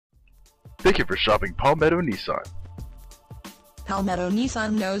Thank you for shopping Palmetto Nissan. Palmetto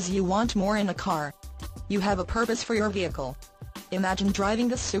Nissan knows you want more in a car. You have a purpose for your vehicle. Imagine driving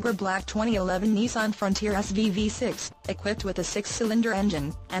the super black 2011 Nissan Frontier SV V6, equipped with a 6-cylinder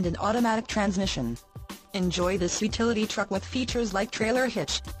engine and an automatic transmission. Enjoy this utility truck with features like trailer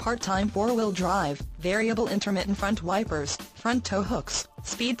hitch, part-time 4-wheel drive, variable intermittent front wipers, front tow hooks,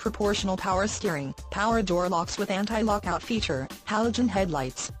 speed proportional power steering, power door locks with anti-lockout feature, halogen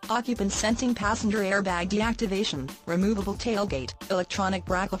headlights, occupant sensing passenger airbag deactivation, removable tailgate, electronic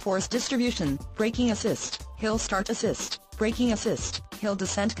brake force distribution, braking assist, hill start assist, braking assist, hill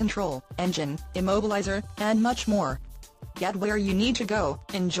descent control, engine, immobilizer, and much more. Get where you need to go,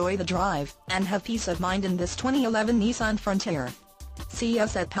 enjoy the drive, and have peace of mind in this 2011 Nissan Frontier. See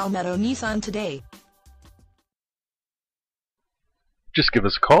us at Palmetto Nissan today. Just give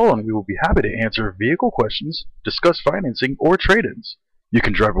us a call and we will be happy to answer vehicle questions, discuss financing, or trade-ins. You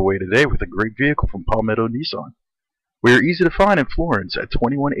can drive away today with a great vehicle from Palmetto Nissan. We are easy to find in Florence at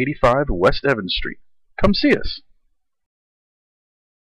 2185 West Evans Street. Come see us.